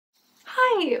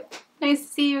Hi! Nice to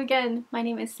see you again. My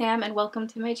name is Sam and welcome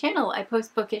to my channel. I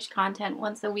post bookish content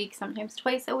once a week, sometimes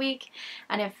twice a week,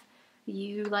 and if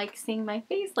you like seeing my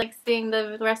face, like seeing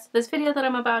the rest of this video that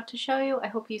I'm about to show you, I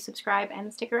hope you subscribe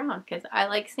and stick around because I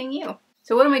like seeing you.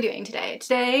 So what am I doing today?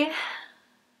 Today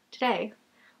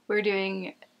we're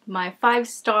doing my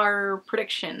 5-star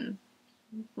prediction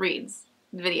reads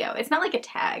video. It's not like a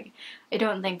tag, I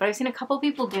don't think, but I've seen a couple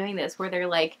people doing this where they're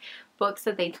like books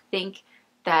that they think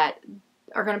that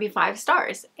are going to be 5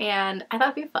 stars, and I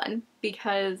thought it'd be fun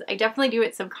because I definitely do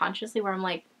it subconsciously where I'm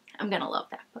like, I'm gonna love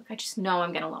that book. I just know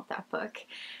I'm gonna love that book.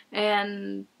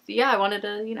 And yeah, I wanted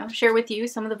to, you know, share with you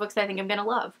some of the books I think I'm gonna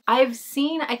love. I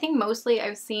think mostly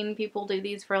I've seen people do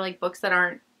these for like books that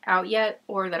aren't out yet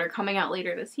or that are coming out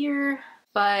later this year,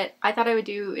 but I thought I would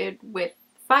do it with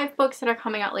 5 books that are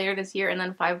coming out later this year and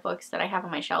then 5 books that I have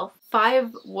on my shelf.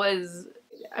 5 was,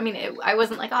 I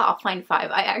wasn't like, oh, I'll find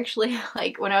 5. I actually,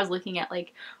 like, when I was looking at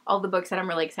like all the books that I'm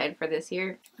really excited for this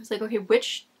year, I was like, okay,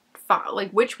 which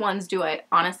ones do I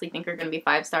honestly think are going to be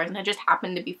 5 stars? And it just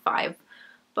happened to be 5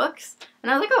 books.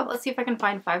 And I was like, oh, let's see if I can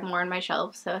find 5 more on my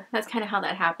shelf. So that's kind of how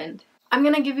that happened. I'm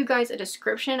going to give you guys a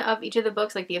description of each of the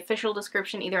books, like the official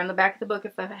description, either on the back of the book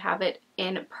if I have it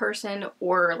in person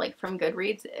or like from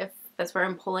Goodreads if that's where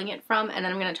I'm pulling it from, and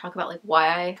then I'm going to talk about like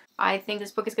why I think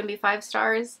this book is going to be 5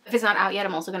 stars. If it's not out yet,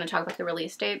 I'm also going to talk about the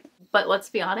release date. But let's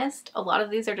be honest, a lot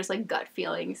of these are just like gut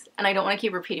feelings, and I don't want to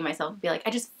keep repeating myself and be like, I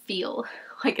just feel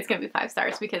like it's going to be 5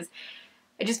 stars, because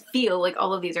I just feel like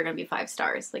all of these are going to be 5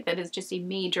 stars. Like that is just a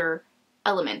major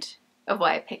element of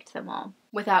why I picked them all.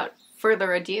 Without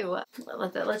further ado,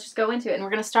 let's just go into it, and we're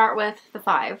going to start with the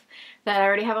 5 that I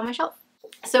already have on my shelf.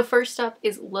 So first up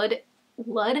is Lud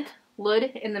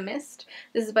in the Mist.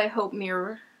 This is by Hope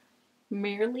Mirrlees.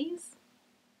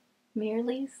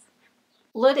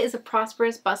 Lud is a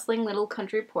prosperous, bustling little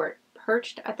country port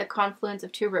perched at the confluence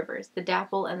of 2 rivers, the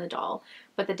Dapple and the Dal,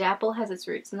 but the Dapple has its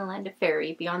roots in the land of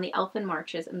Faerie, beyond the elfin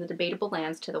marches and the debatable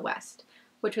lands to the west,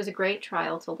 which was a great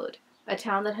trial to Lud, a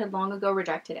town that had long ago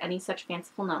rejected any such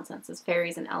fanciful nonsense as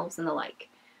fairies and elves and the like.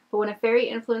 But when a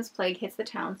fairy-influenced plague hits the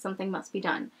town, something must be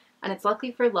done, and it's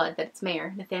lucky for Lud that its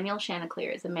mayor, Nathaniel Chanticleer,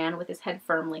 is a man with his head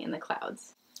firmly in the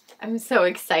clouds. I'm so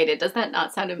excited. Does that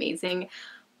not sound amazing?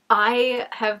 I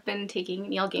have been taking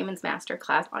Neil Gaiman's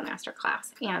Masterclass on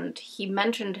Masterclass, and he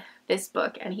mentioned this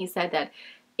book, and he said that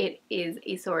it is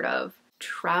a sort of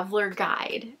traveler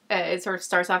guide. It sort of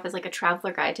starts off as like a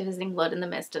traveler guide to visiting Lud in the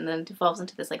Mist, and then devolves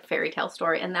into this like fairy tale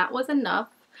story, and that was enough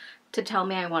to tell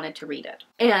me I wanted to read it.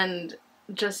 And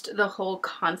just the whole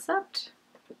concept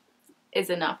is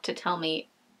enough to tell me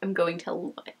I'm going to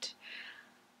love it.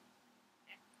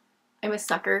 I'm a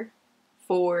sucker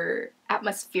for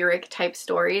atmospheric type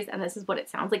stories, and this is what it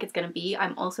sounds like it's gonna be.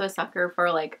 I'm also a sucker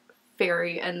for like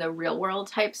fairy and the real world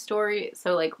type story,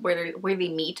 so like where they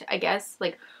meet, I guess,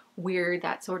 like where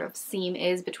that sort of seam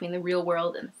is between the real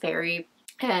world and the fairy,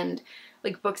 and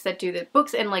like books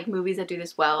and like movies that do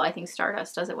this well. I think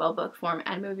Stardust does it well, book form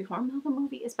and movie form. No, the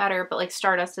movie is better, but like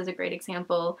Stardust is a great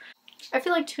example. I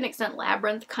feel like to an extent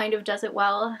Labyrinth kind of does it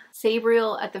well.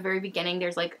 Sabriel, at the very beginning,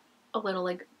 there's like a little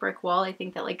like brick wall, I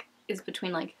think, that like is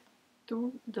between like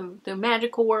the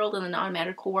magical world and the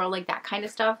non-magical world. Like that kind of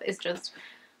stuff is just,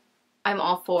 I'm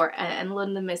all for. And Lud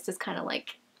in the Mist is kind of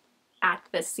like at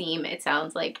the seam, it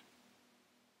sounds like.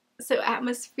 So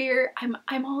atmosphere,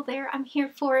 I'm all there. I'm here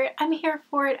for it.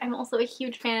 I'm also a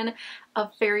huge fan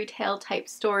of fairy tale type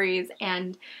stories,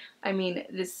 and I mean,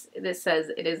 this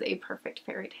says it is a perfect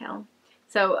fairy tale.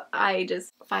 So I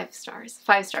just, 5 stars.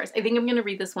 5 stars. I think I'm gonna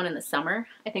read this one in the summer.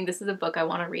 I think this is a book I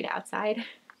want to read outside.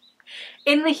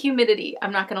 In the humidity.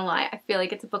 I'm not gonna lie. I feel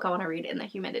like it's a book I want to read in the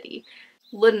humidity.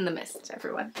 Lud in the Mist,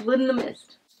 everyone. Lud in the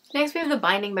Mist. Next we have The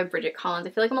Binding by Bridget Collins. I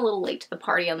feel like I'm a little late to the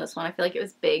party on this one. I feel like it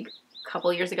was big a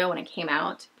couple years ago when it came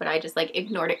out, but I just like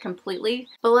ignored it completely.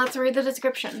 But let's read the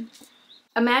description.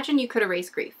 Imagine you could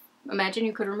erase grief. Imagine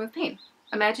you could remove pain.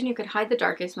 Imagine you could hide the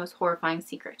darkest, most horrifying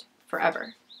secret.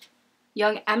 Forever.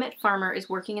 Young Emmett Farmer is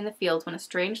working in the fields when a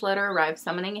strange letter arrives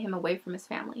summoning him away from his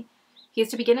family. He is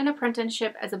to begin an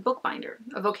apprenticeship as a bookbinder,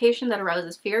 a vocation that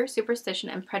arouses fear, superstition,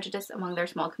 and prejudice among their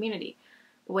small community,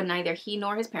 but when neither he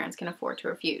nor his parents can afford to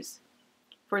refuse.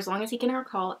 For as long as he can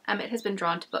recall, Emmett has been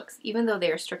drawn to books, even though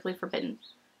they are strictly forbidden.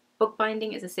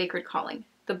 Bookbinding is a sacred calling.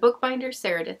 The bookbinder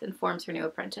Saradith informs her new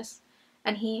apprentice,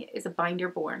 and he is a binder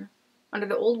born. Under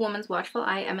the old woman's watchful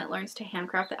eye, Emmett learns to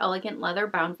handcraft the elegant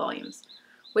leather-bound volumes.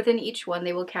 Within each one,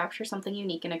 they will capture something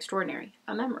unique and extraordinary,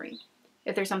 a memory.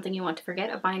 If there's something you want to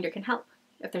forget, a binder can help.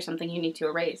 If there's something you need to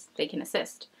erase, they can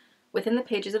assist. Within the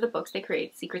pages of the books they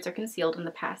create, secrets are concealed and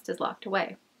the past is locked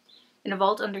away. In a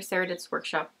vault under Saradith's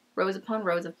workshop, Rows upon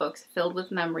rows of books filled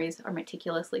with memories are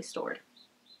meticulously stored.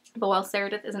 But while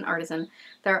Meredith is an artisan,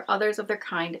 there are others of their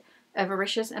kind,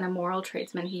 avaricious and immoral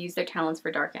tradesmen who use their talents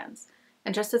for dark ends.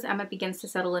 And just as Emmett begins to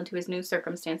settle into his new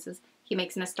circumstances, he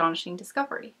makes an astonishing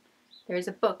discovery. There is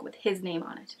a book with his name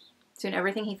on it. Soon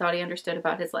everything he thought he understood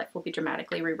about his life will be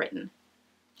dramatically rewritten.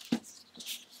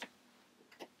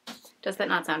 Does that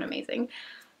not sound amazing?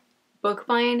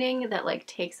 Bookbinding that like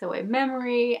takes away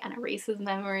memory and erases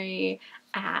memory,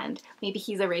 and maybe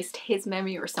he's erased his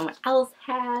memory or someone else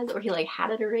has, or he like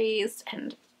had it erased,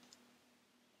 and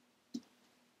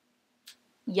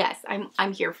yes,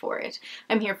 I'm here for it.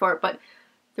 I'm here for it, but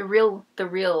the real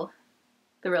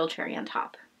cherry on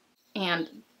top. And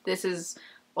this is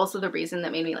also the reason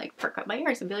that made me like perk up my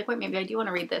ears and be like, wait, maybe I do want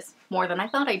to read this more than I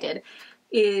thought I did,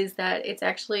 is that it's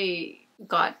actually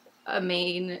got a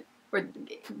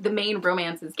the main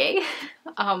romance is gay.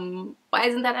 Why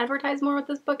isn't that advertised more with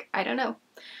this book? I don't know.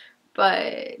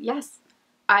 But yes,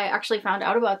 I actually found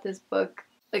out about this book.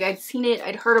 Like, I'd seen it,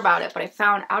 I'd heard about it, but I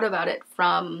found out about it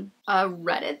from a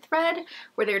Reddit thread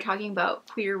where they were talking about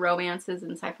queer romances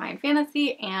in sci-fi and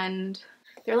fantasy, and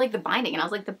they're like, The Binding, and I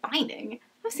was like, The Binding?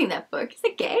 I've seen that book. Is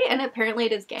it gay? And apparently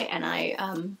it is gay, and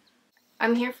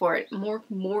I'm here for it.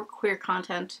 More queer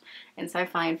content in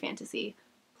sci-fi and fantasy.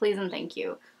 Please and thank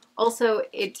you. Also,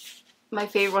 it's one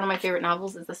of my favorite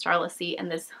novels is The Starless Sea, and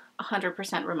this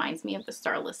 100% reminds me of The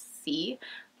Starless Sea.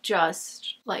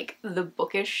 Just like the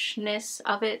bookishness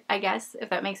of it, I guess, if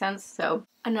that makes sense. So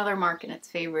another mark in its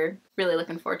favor. Really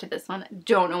looking forward to this one.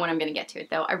 Don't know when I'm gonna get to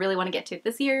it though. I really want to get to it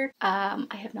this year. I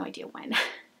have no idea when.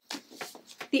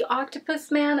 The Octopus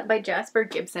Man by Jasper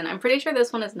Gibson. I'm pretty sure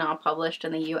this one is not published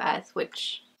in the US,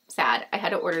 which sad. I had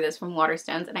to order this from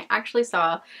Waterstones, and I actually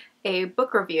saw a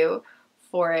book review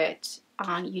for it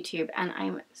on YouTube, and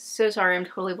I'm so sorry, I'm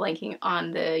totally blanking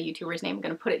on the YouTuber's name. I'm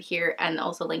gonna put it here and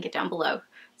also link it down below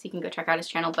so you can go check out his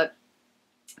channel. But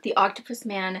The Octopus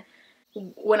Man,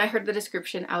 when I heard the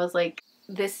description, I was like,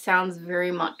 this sounds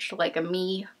very much like a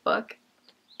me book,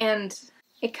 and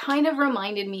it kind of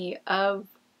reminded me of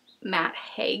Matt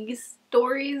Haig's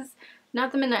stories.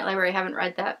 Not the Midnight Library, I haven't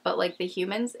read that, but like The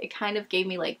Humans, it kind of gave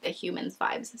me like The Humans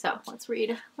vibes. So let's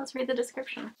read the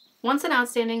description. Once an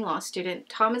outstanding law student,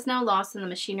 Tom is now lost in the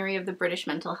machinery of the British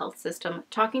mental health system,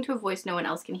 talking to a voice no one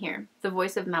else can hear, the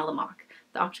voice of Malamok,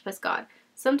 the octopus god,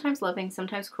 sometimes loving,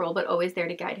 sometimes cruel, but always there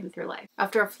to guide him through life.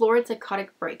 After a florid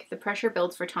psychotic break, the pressure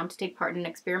builds for Tom to take part in an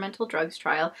experimental drugs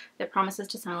trial that promises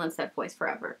to silence that voice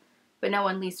forever. But no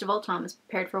one, least of all Tom, is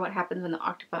prepared for what happens when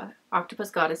the octopus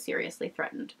god is seriously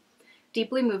threatened.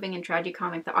 Deeply moving and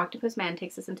tragicomic, The Octopus Man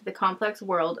takes us into the complex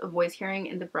world of voice hearing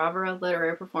in the bravura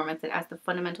literary performance that asks the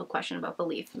fundamental question about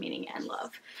belief, meaning, and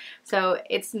love. So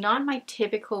it's not my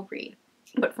typical read,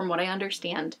 but from what I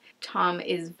understand, Tom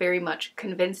is very much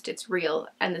convinced it's real,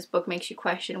 and this book makes you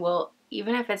question, well,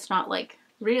 even if it's not like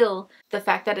real, the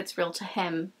fact that it's real to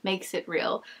him makes it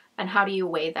real, and how do you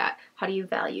weigh that? How do you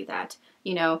value that?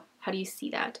 You know, how do you see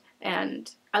that? And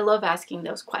I love asking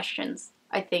those questions.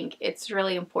 I think it's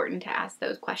really important to ask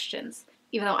those questions.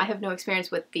 Even though I have no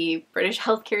experience with the British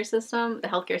healthcare system, the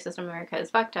healthcare system in America is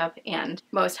fucked up, and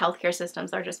most healthcare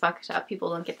systems are just fucked up. People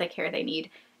don't get the care they need,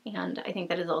 and I think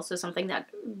that is also something that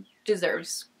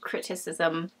deserves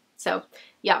criticism. So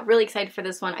yeah, really excited for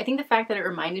this one. I think the fact that it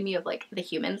reminded me of like The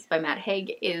Humans by Matt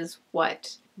Haig is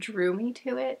what drew me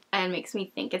to it and makes me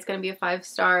think it's going to be a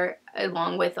 5-star,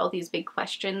 along with all these big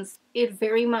questions. It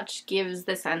very much gives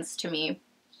the sense to me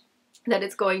that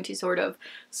it's going to sort of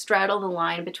straddle the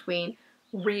line between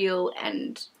real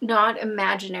and not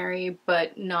imaginary,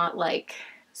 but not like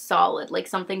solid, like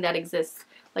something that exists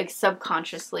like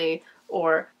subconsciously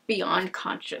or beyond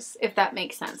conscious, if that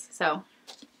makes sense. So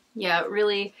yeah,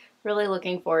 really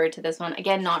looking forward to this one.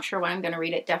 Again, not sure when I'm going to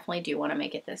read it. Definitely do want to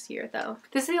make it this year though.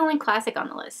 This is the only classic on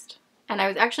the list, and I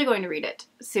was actually going to read it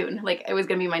soon. Like, it was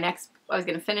going to be my next, I was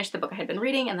going to finish the book I had been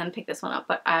reading and then pick this one up,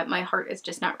 but my heart is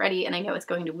just not ready, and I know it's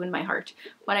going to wound my heart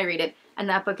when I read it. And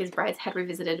that book is Brideshead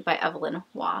Revisited by Evelyn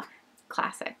Waugh.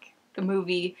 Classic. The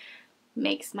movie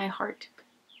makes my heart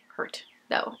hurt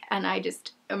though, and I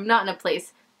just am not in a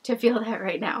place to feel that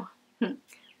right now.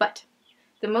 But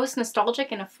the most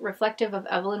nostalgic and reflective of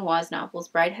Evelyn Waugh's novels,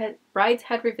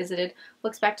 Brideshead Revisited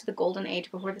looks back to the golden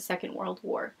age before the Second World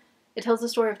War. It tells the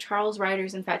story of Charles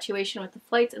Ryder's infatuation with the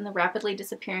flights and the rapidly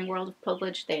disappearing world of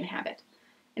privilege they inhabit.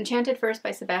 Enchanted first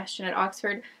by Sebastian at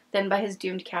Oxford, then by his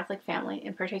doomed Catholic family,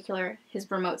 in particular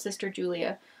his remote sister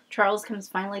Julia, Charles comes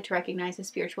finally to recognize his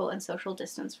spiritual and social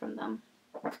distance from them.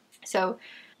 So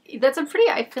that's a pretty,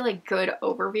 I feel like, good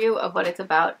overview of what it's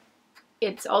about.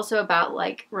 It's also about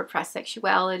like repressed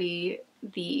sexuality,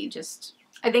 the just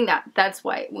I think that's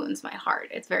why it wounds my heart.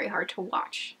 It's very hard to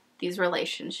watch these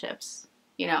relationships,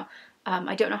 you know.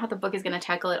 I don't know how the book is going to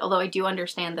tackle it, although I do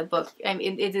understand the book. I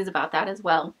mean, it is about that as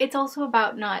well. It's also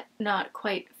about not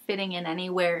quite fitting in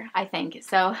anywhere, I think,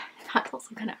 so that's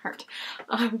also going to hurt.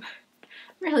 I'm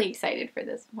really excited for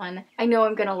this one. I know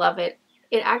I'm going to love it.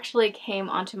 It actually came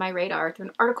onto my radar through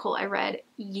an article I read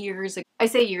years ago. I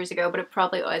say years ago, but it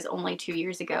probably was only 2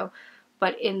 years ago.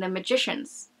 But in The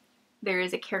Magicians, there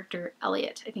is a character,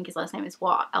 Elliot. I think his last name is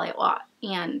Waugh, Elliot Waugh.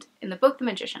 And in the book The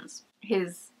Magicians,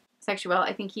 his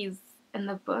sexuality, I think he's, in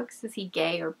the books, is he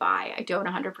gay or bi? I don't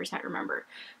 100% remember.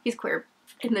 He's queer.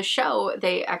 In the show,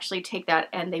 they actually take that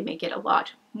and they make it a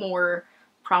lot more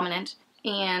prominent.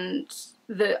 And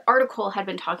the article had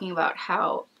been talking about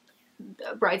how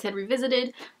Brideshead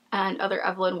Revisited and other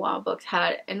Evelyn Waugh books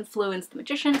had influenced The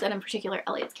Magicians, and in particular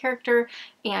Elliot's character,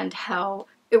 and how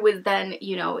it was then,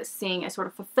 you know, seeing a sort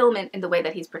of fulfillment in the way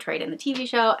that he's portrayed in the TV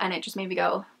show, and it just made me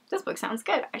go, this book sounds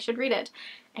good, I should read it.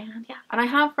 And yeah, and I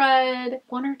have read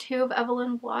 1 or 2 of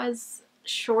Evelyn Waugh's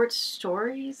short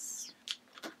stories.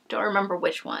 Don't remember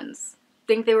which ones. I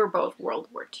think they were both World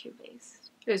War II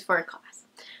based. It was for a class.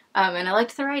 And I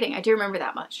liked the writing, I do remember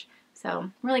that much. So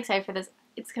I'm really excited for this.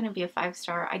 It's gonna be a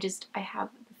 5-star. I have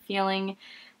the feeling,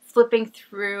 flipping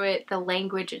through it, the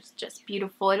language is just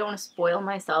beautiful. I don't want to spoil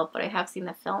myself, but I have seen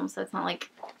the film, so it's not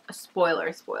like a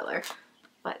spoiler.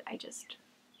 But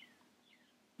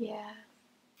yeah.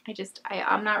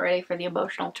 I'm not ready for the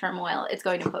emotional turmoil it's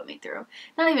going to put me through.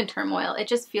 Not even turmoil, it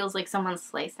just feels like someone's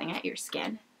slicing at your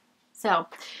skin. So,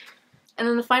 and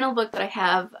then the final book that I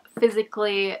have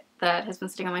physically that has been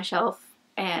sitting on my shelf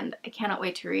and I cannot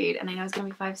wait to read, and I know it's going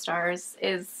to be 5 stars,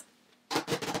 is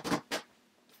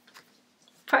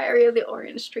Priory of the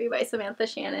Orange Tree by Samantha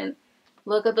Shannon.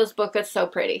 Look at this book, it's so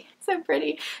pretty. So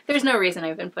pretty. There's no reason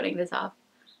I've been putting this off.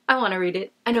 I want to read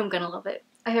it. I know I'm going to love it.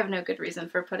 I have no good reason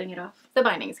for putting it off. The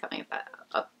binding is coming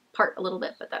apart a little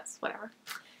bit, but that's whatever.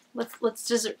 Let's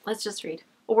just read.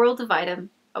 A world divided.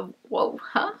 Whoa,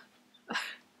 huh?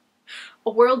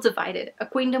 A world divided. A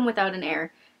queendom without an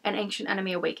heir. An ancient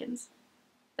enemy awakens.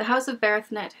 The house of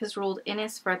Berethnet has ruled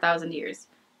Innis for 1,000 years.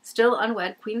 Still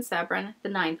unwed, Queen Sabran the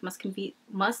Ninth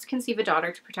must conceive a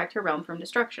daughter to protect her realm from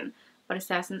destruction, but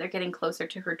assassins are getting closer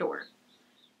to her door.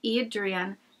 Ead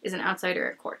Drian is an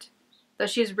outsider at court. Though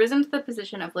she has risen to the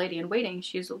position of lady-in-waiting,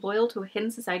 she is loyal to a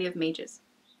hidden society of mages.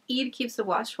 Ead keeps a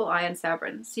watchful eye on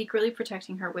Sabran, secretly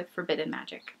protecting her with forbidden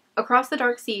magic. Across the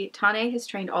Dark Sea, Tane has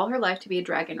trained all her life to be a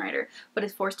dragon rider, but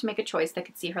is forced to make a choice that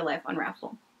could see her life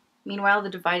unravel. Meanwhile, the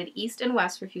divided East and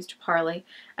West refuse to parley,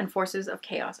 and forces of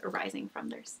chaos are rising from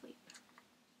their sleep.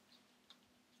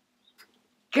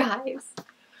 Guys,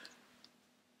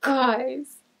 doesn't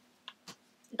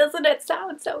it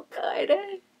sound so good?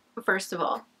 First of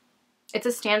all, it's a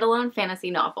standalone fantasy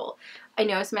novel. I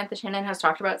know Samantha Shannon has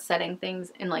talked about setting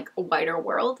things in like a wider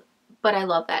world, but I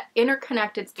love that.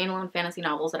 Interconnected standalone fantasy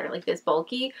novels that are like this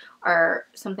bulky are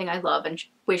something I love and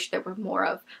wish there were more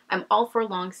of. I'm all for a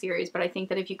long series, but I think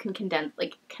that if you can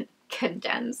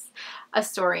condense a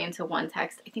story into one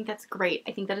text, I think that's great.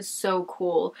 I think that is so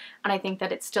cool, and I think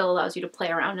that it still allows you to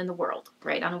play around in the world,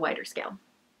 right, on a wider scale.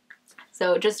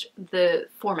 So just the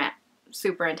format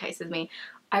super entices me.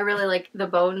 I really like the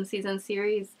Bone season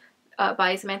series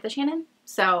by Samantha Shannon,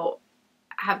 so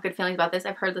I have good feelings about this.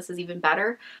 I've heard this is even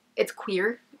better. It's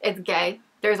queer, it's gay,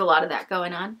 there's a lot of that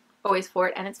going on, always for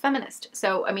it, and it's feminist.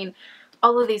 So, I mean,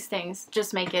 all of these things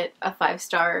just make it a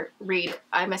 5-star read,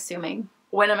 I'm assuming.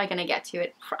 When am I going to get to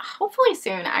it? Hopefully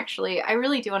soon, actually. I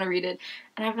really do want to read it,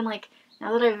 and I've been like,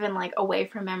 now that I've been like away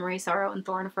from Memory, Sorrow, and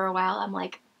Thorn for a while, I'm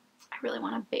like, I really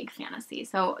want a big fantasy.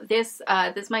 So this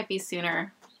might be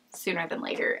sooner than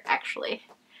later, actually.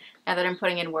 Now that I'm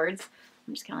putting in words,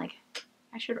 I'm just kind of like,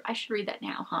 I should read that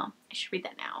now, huh? I should read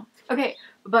that now. Okay,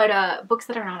 but books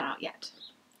that are not out yet.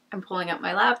 I'm pulling up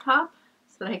my laptop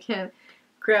so that I can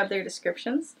grab their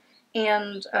descriptions.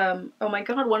 And, oh my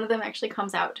god, one of them actually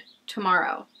comes out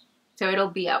tomorrow. So it'll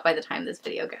be out by the time this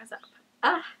video goes up.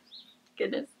 Ah,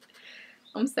 goodness.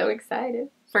 I'm so excited.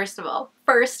 First of all,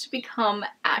 First Become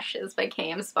Ashes by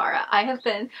K.M. Spara. I have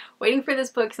been waiting for this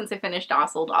book since I finished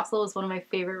Dossel. Dossel was one of my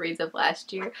favorite reads of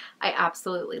last year. I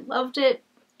absolutely loved it.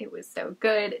 It was so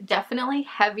good. Definitely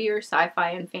heavier sci-fi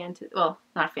and fantasy. Well,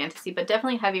 not fantasy, but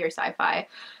definitely heavier sci-fi.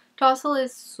 Dossel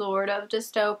is sort of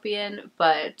dystopian,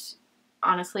 but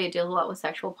honestly it deals a lot with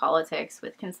sexual politics,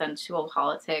 with consensual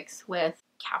politics, with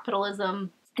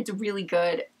capitalism. It's really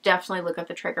good. Definitely look up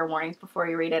the trigger warnings before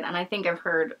you read it. And I think I've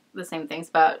heard the same things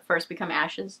about First Become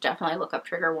Ashes. Definitely look up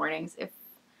trigger warnings if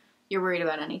you're worried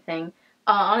about anything.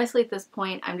 Honestly, at this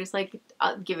point, I'm just like,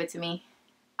 give it to me.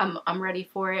 I'm ready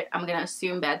for it. I'm gonna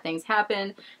assume bad things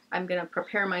happen. I'm gonna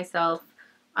prepare myself.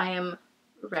 I am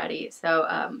ready. So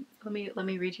let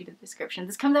me read you the description.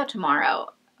 This comes out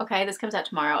tomorrow. Okay, this comes out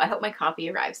tomorrow. I hope my copy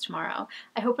arrives tomorrow.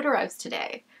 I hope it arrives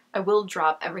today. I will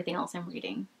drop everything else I'm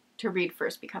reading to read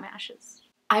First Become Ashes.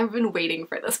 I've been waiting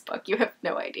for this book. You have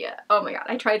no idea. Oh my god,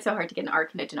 I tried so hard to get an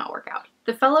arc and it did not work out.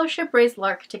 The Fellowship raised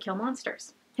Lark to kill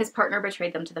monsters. His partner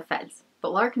betrayed them to the feds,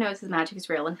 but Lark knows his magic is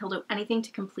real and he'll do anything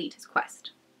to complete his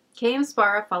quest. K.M.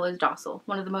 Sparra follows Docile,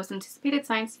 one of the most anticipated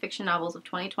science fiction novels of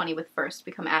 2020 with First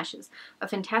Become Ashes, a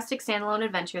fantastic standalone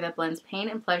adventure that blends pain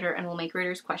and pleasure and will make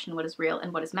readers question what is real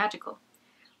and what is magical.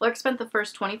 Lark spent the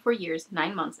first 24 years,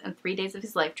 9 months, and 3 days of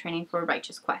his life training for a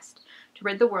righteous quest, to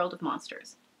rid the world of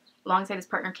monsters. Alongside his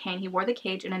partner Kane, he wore the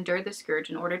cage and endured the scourge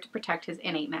in order to protect his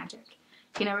innate magic.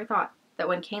 He never thought that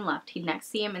when Kane left, he'd next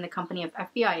see him in the company of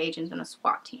FBI agents and a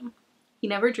SWAT team. He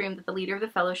never dreamed that the leader of the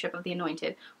Fellowship of the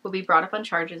Anointed would be brought up on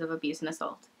charges of abuse and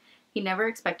assault. He never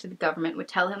expected the government would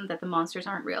tell him that the monsters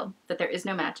aren't real, that there is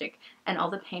no magic, and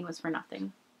all the pain was for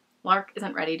nothing. Lark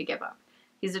isn't ready to give up.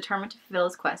 He's determined to fulfill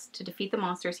his quest, to defeat the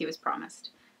monsters he was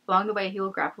promised. Along the way, he will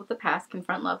grapple with the past,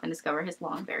 confront love, and discover his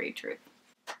long-buried truth.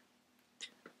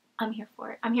 I'm here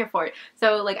for it. I'm here for it.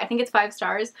 So, like, I think it's 5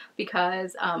 stars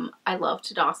because I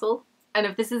loved Docile. And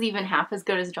if this is even half as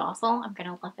good as Docile, I'm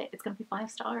gonna love it. It's gonna be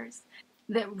 5 stars.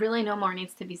 That really no more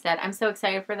needs to be said. I'm so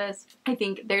excited for this. I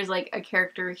think there's like a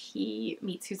character he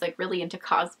meets who's like really into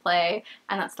cosplay,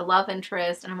 and that's the love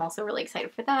interest, and I'm also really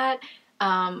excited for that.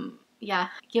 Yeah,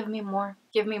 give me more.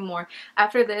 Give me more.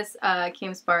 After this,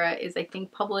 K.M. Sparra is, I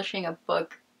think, publishing a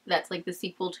book that's like the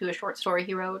sequel to a short story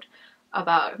he wrote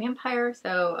about a vampire.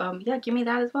 So yeah, give me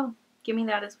that as well. Give me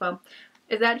that as well.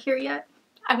 Is that here yet?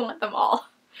 I want them all.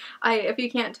 If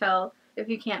you can't tell,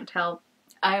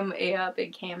 I'm a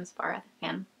big K.M. Sparra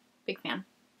fan. Big fan.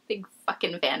 Big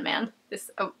fucking fan, man. This,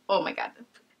 oh my god.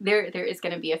 There is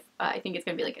going to be I think it's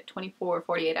going to be like a 24,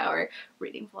 48 hour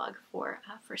reading vlog for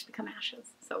First Become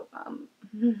Ashes. So,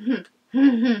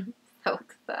 so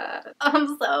excited.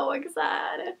 I'm so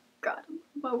excited. God,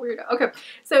 I'm a weirdo. Okay,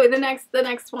 so the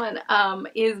next one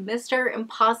is Mr.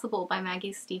 Impossible by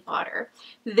Maggie Stiefvater.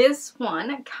 This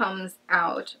one comes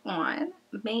out on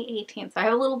May 18th, so I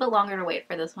have a little bit longer to wait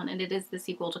for this one, and it is the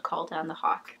sequel to Call Down the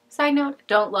Hawk. Side note,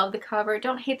 don't love the cover,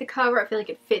 don't hate the cover. I feel like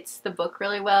it fits the book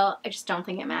really well. I just don't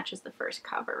think it matches the first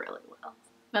cover really well.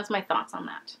 That's my thoughts on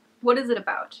that. What is it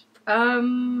about?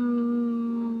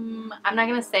 I'm not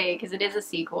gonna say because it is a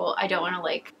sequel. I don't want to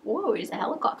like, whoa, it's a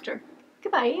helicopter.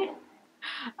 Goodbye.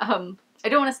 I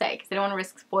don't want to say because I don't want to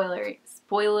risk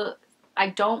I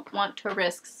don't want to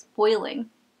risk spoiling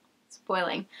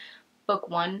book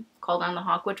 1, Call Down the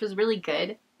Hawk, which was really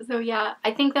good. So yeah,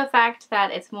 I think the fact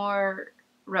that it's more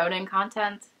Ronan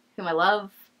content, whom I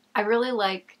love. I really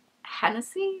like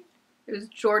Hennessy. It was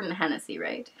Jordan Hennessy,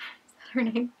 right? Is that her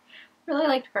name? I really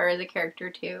liked her as a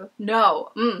character too. No,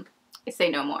 I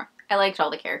say no more. I liked all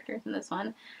the characters in this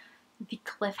one. The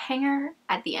cliffhanger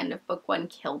at the end of book 1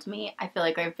 killed me. I feel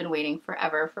like I've been waiting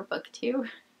forever for book 2.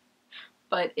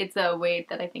 But it's a wait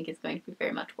that I think is going to be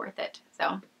very much worth it.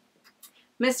 So,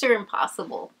 Mr.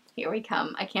 Impossible. Here we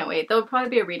come. I can't wait. There'll probably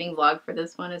be a reading vlog for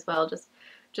this one as well,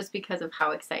 just because of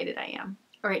how excited I am.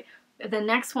 Alright, the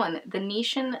next one, The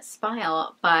Nician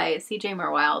Spile by C.J.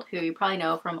 Merwild, who you probably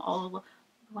know from all the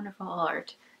wonderful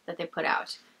art that they put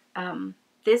out.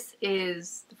 This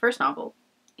is the first novel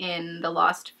in the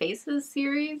Lost Faces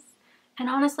series. And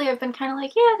honestly, I've been kind of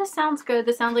like, yeah, this sounds good.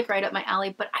 This sounds like right up my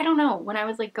alley. But I don't know. When I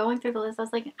was like going through the list, I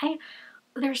was like,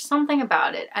 there's something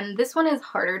about it. And this one is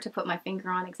harder to put my finger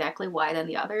on exactly why than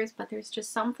the others. But there's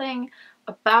just something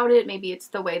about it. Maybe it's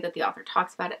the way that the author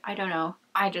talks about it. I don't know.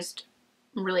 I'm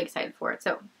really excited for it.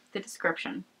 So, the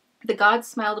description. The gods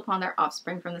smiled upon their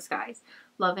offspring from the skies,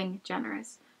 loving,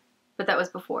 generous. But that was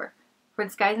before. For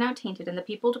the sky is now tainted, and the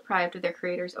people deprived of their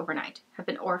creators overnight have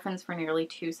been orphans for nearly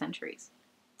 2 centuries.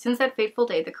 Since that fateful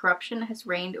day, the corruption has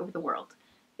reigned over the world.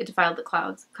 It defiled the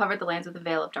clouds, covered the lands with a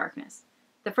veil of darkness.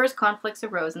 The first conflicts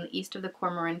arose in the east of the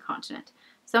Cormoran continent,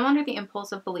 some under the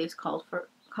impulse of beliefs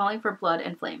calling for blood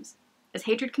and flames. As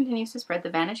hatred continues to spread, the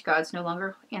vanished gods no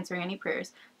longer answering any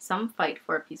prayers, some fight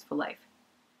for a peaceful life.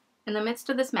 In the midst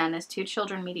of this madness, 2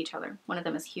 children meet each other. One of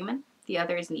them is human, the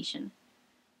other is Nician.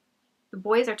 The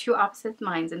boys are 2 opposite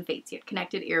minds and fates, yet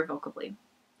connected irrevocably.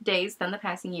 Days, then the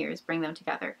passing years, bring them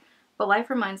together, but life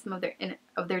reminds them of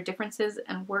their differences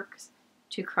and works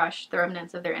to crush the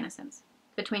remnants of their innocence.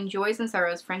 Between joys and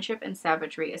sorrows, friendship and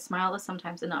savagery, a smile is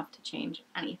sometimes enough to change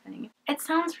anything. It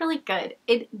sounds really good.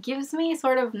 It gives me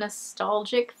sort of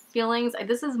nostalgic feelings.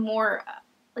 This is more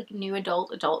like new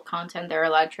adult content. There are a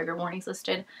lot of trigger warnings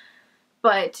listed,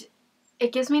 but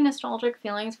it gives me nostalgic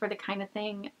feelings for the kind of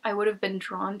thing I would have been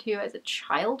drawn to as a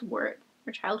child, were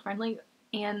child friendly.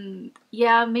 And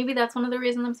yeah, maybe that's one of the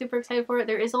reasons I'm super excited for it.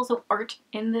 There is also art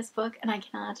in this book, and I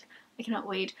cannot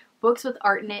wait. Books with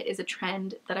art in it is a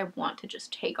trend that I want to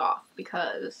just take off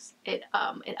because it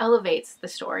elevates the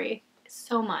story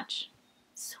so much,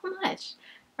 so much.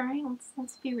 All right,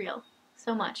 let's be real,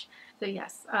 so much. So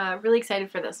yes, really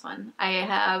excited for this one. I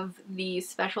have the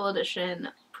special edition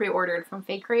pre-ordered from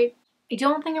Fake Crate. I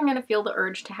don't think I'm gonna feel the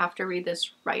urge to have to read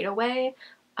this right away.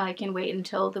 I can wait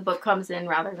until the book comes in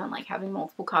rather than like having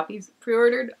multiple copies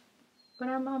pre-ordered. But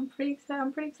I'm pretty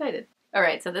excited. All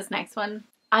right, so this next one,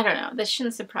 I don't know. This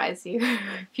shouldn't surprise you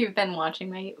if you've been watching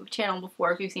my channel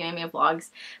before, if you've seen any of my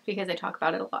vlogs, because I talk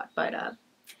about it a lot. But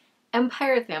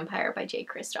Empire the Vampire by Jay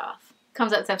Kristoff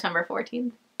comes out September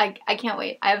 14th. I can't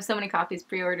wait. I have so many copies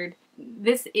pre-ordered.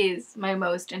 This is my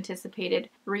most anticipated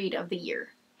read of the year,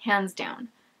 hands down.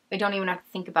 I don't even have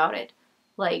to think about it.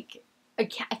 Like, I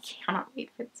cannot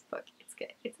wait for this book. It's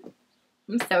good.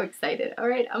 I'm so excited. All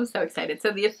right, I'm so excited.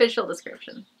 So the official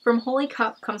description. From Holy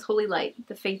Cup comes holy light,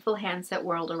 the faithful hand set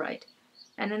world aright.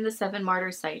 And in the 7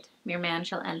 martyrs' sight, mere man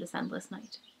shall end this endless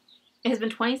night. It has been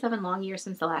 27 long years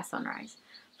since the last sunrise.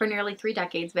 For nearly 3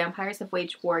 decades, vampires have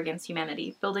waged war against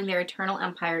humanity, building their eternal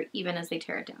empire even as they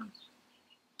tear it down.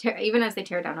 Even as they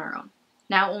tear down our own.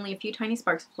 Now only a few tiny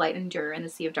sparks of light endure in the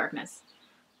sea of darkness.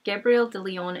 Gabriel de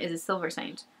Leon is a silver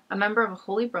saint, a member of a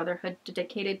holy brotherhood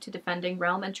dedicated to defending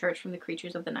realm and church from the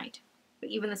creatures of the night. But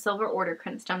even the Silver Order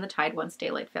couldn't stem the tide once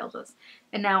daylight failed us,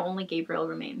 and now only Gabriel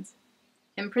remains.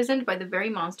 Imprisoned by the very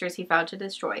monsters he vowed to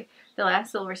destroy, the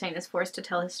last Silver Saint is forced to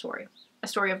tell his story. A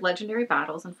story of legendary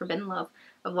battles and forbidden love,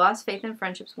 of lost faith and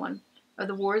friendships won, of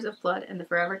the wars of blood and the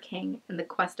forever king, and the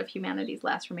quest of humanity's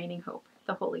last remaining hope,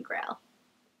 the Holy Grail.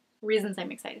 Reasons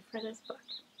I'm excited for this book.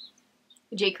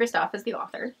 Jay Kristoff is the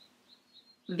author.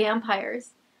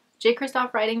 Vampires. Jay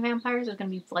Kristoff writing vampires is going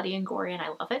to be bloody and gory, and I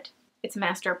love it. It's a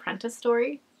master-apprentice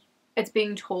story. It's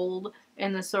being told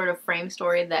in the sort of frame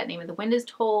story that Name of the Wind is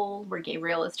told, where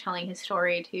Gabriel is telling his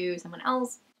story to someone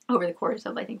else over the course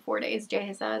of, I think, 4 days, Jay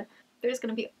has said. There's going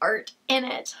to be art in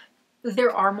it.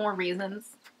 There are more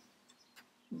reasons,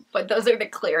 but those are the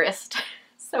clearest.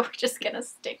 So we're just going to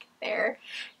stick there.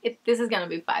 This is going to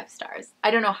be 5 stars.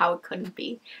 I don't know how it couldn't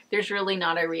be. There's really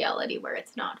not a reality where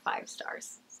it's not 5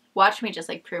 stars. Watch me just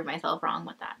like prove myself wrong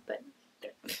with that, but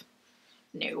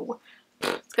no.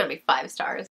 It's going to be 5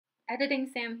 stars. Editing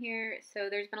Sam here. So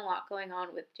there's been a lot going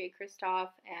on with Jay Kristoff,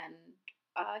 and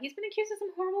he's been accused of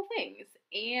some horrible things,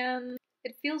 and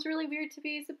it feels really weird to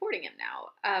be supporting him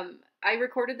now. I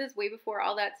recorded this way before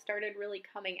all that started really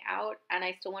coming out, and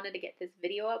I still wanted to get this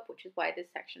video up, which is why this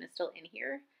section is still in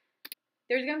here.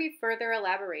 There's going to be further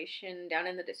elaboration down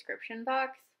in the description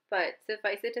box, but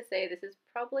suffice it to say, this is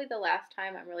probably the last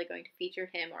time I'm really going to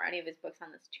feature him or any of his books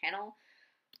on this channel.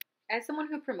 As someone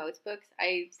who promotes books,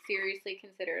 I seriously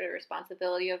consider it a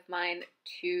responsibility of mine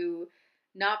to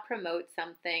not promote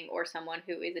something or someone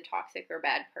who is a toxic or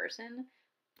bad person.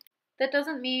 That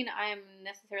doesn't mean I'm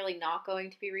necessarily not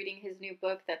going to be reading his new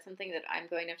book. That's something that I'm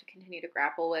going to have to continue to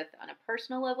grapple with on a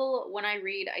personal level. When I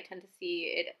read, I tend to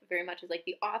see it very much as like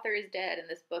the author is dead and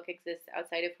this book exists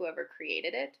outside of whoever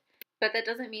created it. But that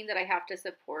doesn't mean that I have to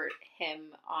support him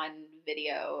on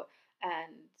video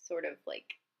and sort of like,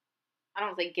 I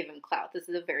don't think give him clout. This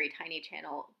is a very tiny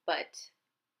channel, but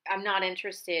I'm not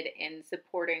interested in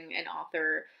supporting an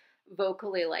author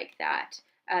vocally like that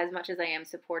as much as I am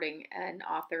supporting an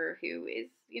author who is,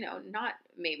 you know, not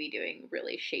maybe doing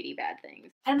really shady bad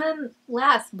things. And then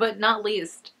last but not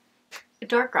least,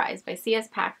 Dark Rise by C.S.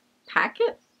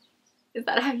 Packet? Is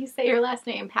that how you say your last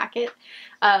name? Packet?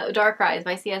 Dark Rise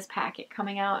by C.S. Packet,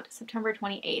 coming out September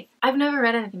 28th. I've never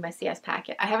read anything by C.S.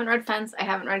 Packet. I haven't read Fence. I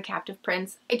haven't read Captive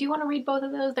Prince. I do want to read both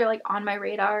of those. They're like on my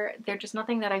radar. They're just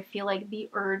nothing that I feel like the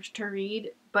urge to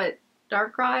read, but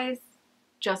Dark Rise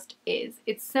just is.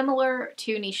 It's similar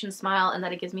to Niche and Smile in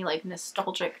that it gives me like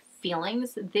nostalgic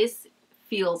feelings. This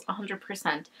feels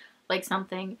 100% like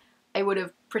something I would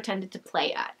have pretended to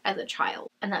play at as a child,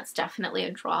 and that's definitely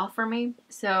a draw for me.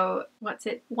 So what's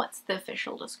the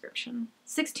official description?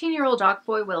 16-year-old dock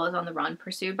boy Will is on the run,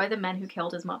 pursued by the men who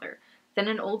killed his mother. Then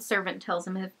an old servant tells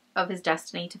him of his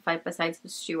destiny to fight beside the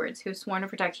stewards who have sworn to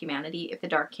protect humanity if the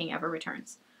Dark King ever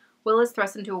returns. Will is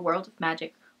thrust into a world of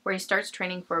magic where he starts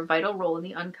training for a vital role in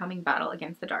the oncoming battle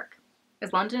against the Dark.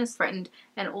 As London is threatened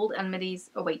and old enmities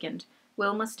awakened,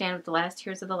 Will must stand with the last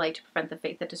tears of the light to prevent the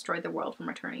fate that destroyed the world from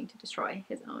returning to destroy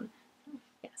his own.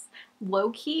 Yes.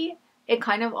 Low-key, it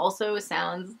kind of also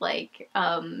sounds like,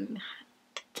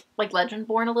 like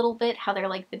Legendborn a little bit, how they're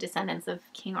like the descendants of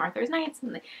King Arthur's knights,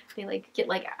 and they like get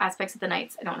like aspects of the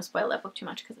knights. I don't want to spoil that book too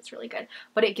much because it's really good,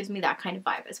 but it gives me that kind of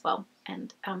vibe as well.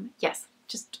 And yes,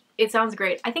 just it sounds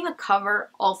great. I think the cover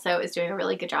also is doing a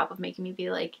really good job of making me be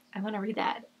like, I want to read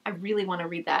that. I really want to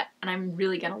read that, and I'm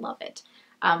really gonna love it.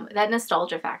 That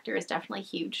nostalgia factor is definitely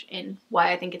huge in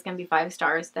why I think it's gonna be 5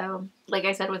 stars, though. Like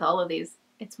I said with all of these,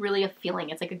 it's really a feeling.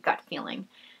 It's like a gut feeling.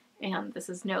 And this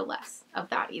is no less of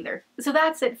that either. So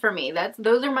that's it for me.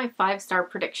 Those are my 5-star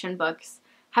prediction books.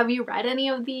 Have you read any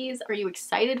of these? Are you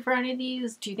excited for any of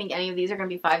these? Do you think any of these are going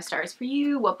to be 5 stars for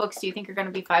you? What books do you think are going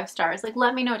to be 5 stars? Like,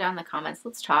 let me know down in the comments.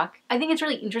 Let's talk. I think it's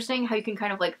really interesting how you can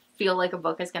kind of like feel like a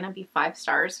book is going to be 5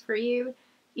 stars for you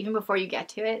even before you get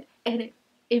to it. And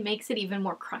it makes it even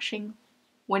more crushing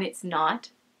when it's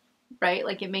not, right?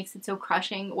 Like, it makes it so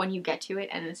crushing when you get to it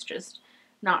and it's just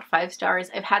not 5 stars.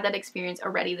 I've had that experience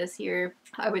already this year.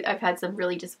 I've had some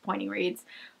really disappointing reads,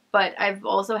 but I've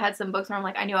also had some books where I'm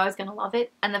like, I knew I was gonna love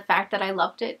it, and the fact that I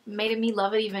loved it made me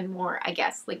love it even more, I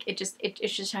guess. Like, it's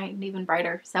just shining even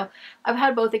brighter. So I've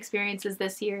had both experiences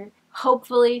this year.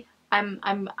 Hopefully I'm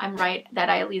right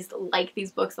that I at least like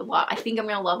these books a lot. I think I'm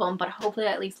gonna love them, but hopefully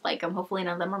I at least like them. Hopefully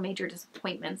none of them are major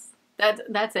disappointments.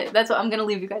 That's it. That's what I'm going to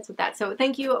leave you guys with that. So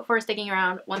thank you for sticking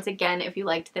around. Once again, if you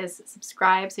liked this,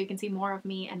 subscribe so you can see more of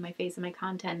me and my face and my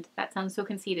content. That sounds so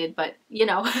conceited, but you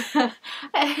know,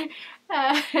 it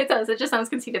does. It just sounds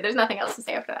conceited. There's nothing else to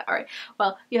say after that. All right.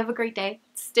 Well, you have a great day.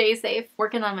 Stay safe.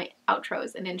 Working on my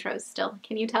outros and intros still.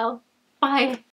 Can you tell? Bye.